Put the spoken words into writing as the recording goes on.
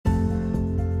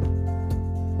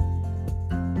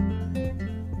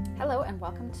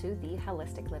welcome to the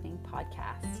Holistic Living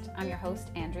Podcast. I'm your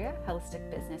host, Andrea,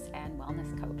 holistic business and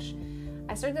wellness coach.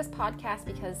 I started this podcast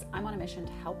because I'm on a mission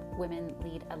to help women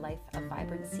lead a life of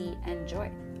vibrancy and joy.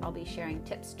 I'll be sharing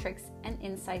tips, tricks, and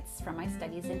insights from my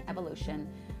studies in evolution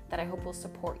that I hope will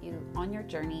support you on your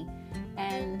journey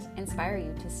and inspire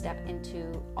you to step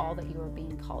into all that you are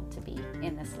being called to be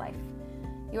in this life.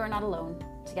 You are not alone.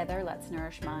 Together, let's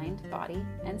nourish mind, body,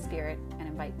 and spirit and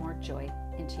invite more joy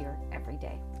into your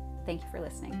everyday. Thank you for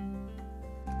listening.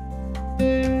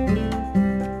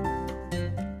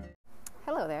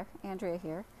 Hello there, Andrea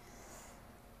here.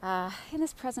 In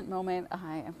this present moment,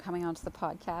 I am coming onto the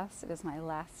podcast. It is my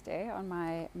last day on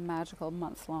my magical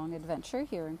month-long adventure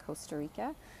here in Costa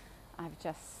Rica. I've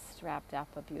just wrapped up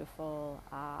a beautiful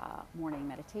morning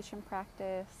meditation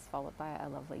practice, followed by a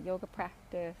lovely yoga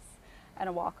practice and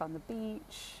a walk on the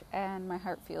beach, and my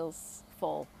heart feels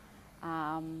full.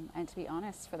 And to be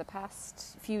honest, for the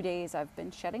past few days, I've been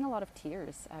shedding a lot of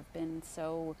tears. I've been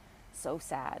so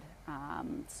sad,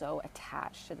 so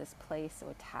attached to this place, so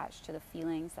attached to the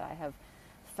feelings that I have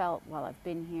felt while I've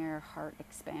been here, heart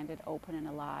expanded, open and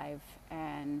alive.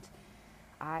 And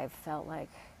I've felt like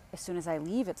as soon as I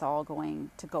leave, it's all going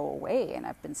to go away. And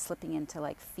I've been slipping into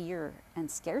like fear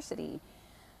and scarcity.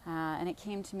 And it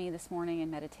came to me this morning in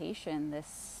meditation,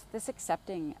 this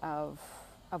accepting of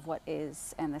what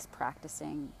is, and this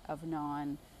practicing of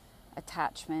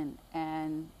non-attachment,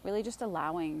 and really just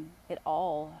allowing it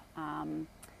all.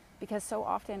 Because so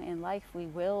often in life we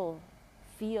will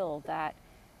feel that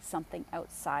something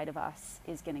outside of us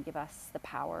is going to give us the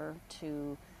power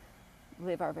to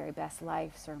live our very best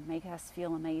lives or make us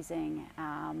feel amazing,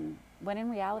 when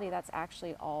in reality that's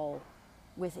actually all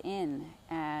within.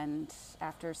 And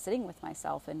after sitting with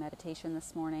myself in meditation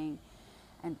this morning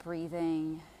and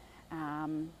breathing,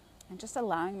 and just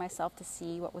allowing myself to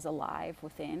see what was alive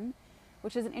within,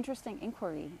 which is an interesting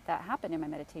inquiry that happened in my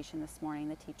meditation this morning.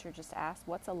 The teacher just asked,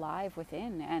 what's alive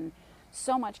within? And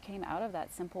so much came out of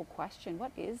that simple question.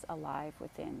 What is alive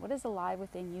within? What is alive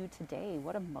within you today?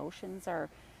 What emotions are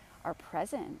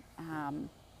present?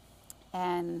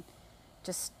 And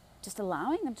just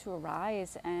allowing them to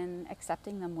arise and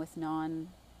accepting them with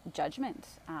non-judgment.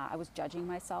 I was judging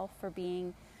myself for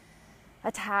being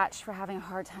attached, for having a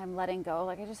hard time letting go.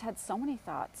 Like I just had so many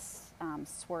thoughts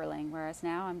swirling, whereas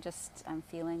now I'm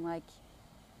feeling like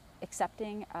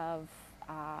accepting of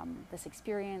this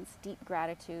experience, deep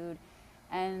gratitude,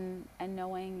 and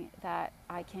knowing that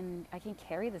I can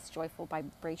carry this joyful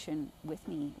vibration with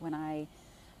me when I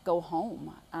go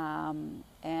home.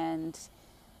 And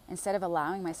instead of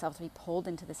allowing myself to be pulled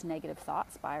into this negative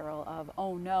thought spiral of,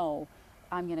 oh no,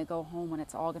 I'm going to go home and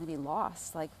it's all going to be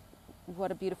lost. Like,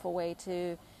 what a beautiful way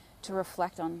to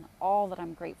reflect on all that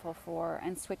I'm grateful for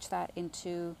and switch that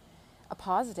into a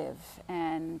positive.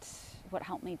 And what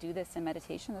helped me do this in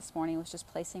meditation this morning was just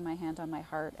placing my hand on my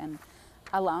heart and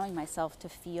allowing myself to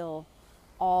feel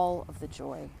all of the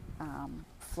joy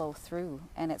flow through.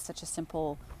 And it's such a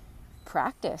simple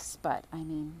practice, but I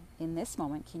mean, in this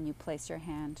moment, can you place your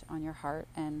hand on your heart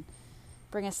and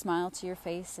bring a smile to your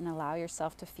face and allow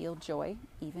yourself to feel joy,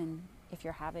 even if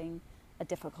you're having a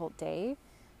difficult day?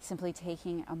 Simply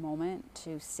taking a moment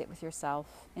to sit with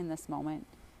yourself in this moment.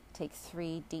 Take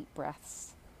 3 deep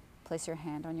breaths, place your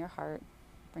hand on your heart,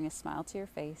 bring a smile to your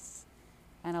face,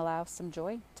 and allow some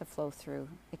joy to flow through.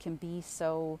 It can be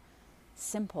so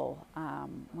simple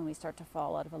when we start to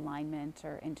fall out of alignment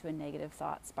or into a negative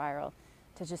thought spiral,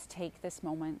 to just take this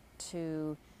moment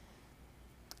to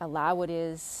allow what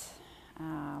is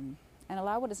and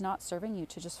allow what is not serving you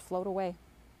to just float away.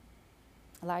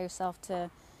 Allow yourself to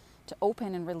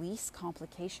open and release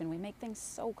complication. We make things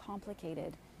so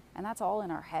complicated, and that's all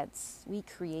in our heads. We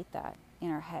create that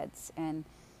in our heads, and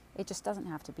it just doesn't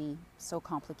have to be so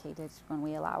complicated when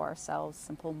we allow ourselves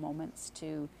simple moments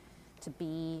to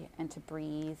be and to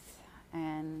breathe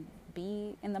and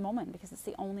be in the moment, because it's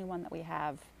the only one that we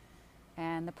have.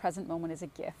 And the present moment is a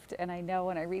gift. And I know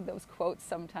when I read those quotes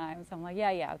sometimes, I'm like,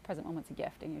 yeah, the present moment's a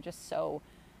gift. And you're just so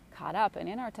caught up. And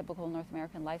in our typical North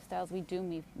American lifestyles, we do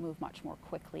move much more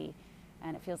quickly.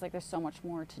 And it feels like there's so much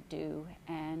more to do.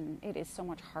 And it is so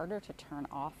much harder to turn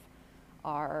off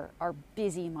our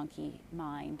busy monkey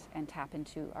mind and tap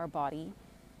into our body.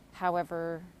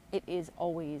 However, it is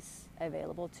always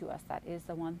available to us. That is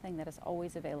the one thing that is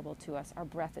always available to us. Our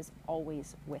breath is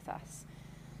always with us.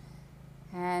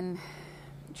 And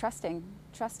trusting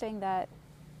that,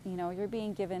 you're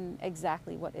being given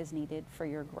exactly what is needed for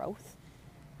your growth.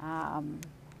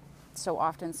 So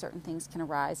often certain things can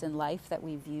arise in life that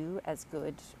we view as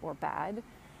good or bad,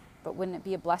 but wouldn't it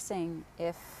be a blessing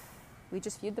if we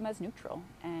just viewed them as neutral,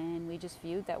 and we just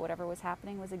viewed that whatever was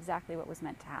happening was exactly what was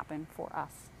meant to happen for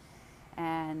us,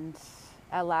 and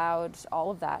allowed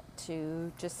all of that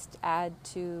to just add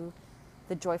to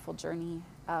the joyful journey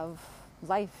of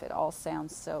life. It all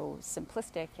sounds so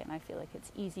simplistic, and I feel like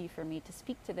it's easy for me to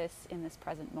speak to this in this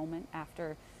present moment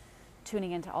after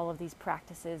tuning into all of these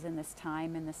practices in this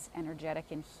time, in this energetic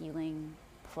and healing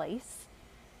place.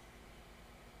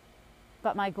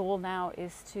 But my goal now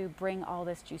is to bring all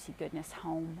this juicy goodness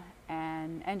home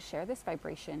and share this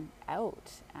vibration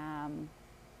out.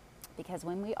 Because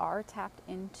when we are tapped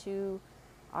into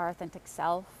our authentic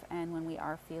self, and when we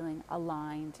are feeling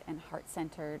aligned and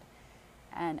heart-centered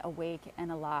and awake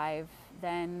and alive,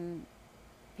 then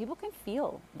people can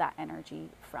feel that energy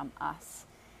from us.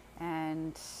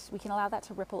 And we can allow that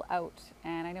to ripple out.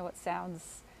 And I know it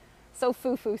sounds so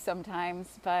foo-foo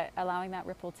sometimes, but allowing that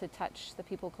ripple to touch the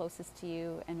people closest to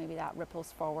you, and maybe that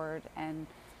ripples forward, and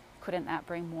couldn't that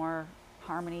bring more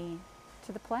harmony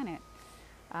to the planet?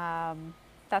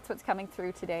 That's what's coming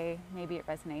through today. Maybe it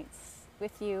resonates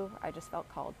with you. I just felt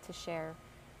called to share.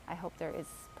 I hope there is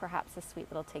perhaps a sweet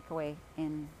little takeaway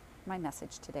in my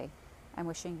message today. I'm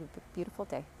wishing you a beautiful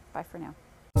day. Bye for now.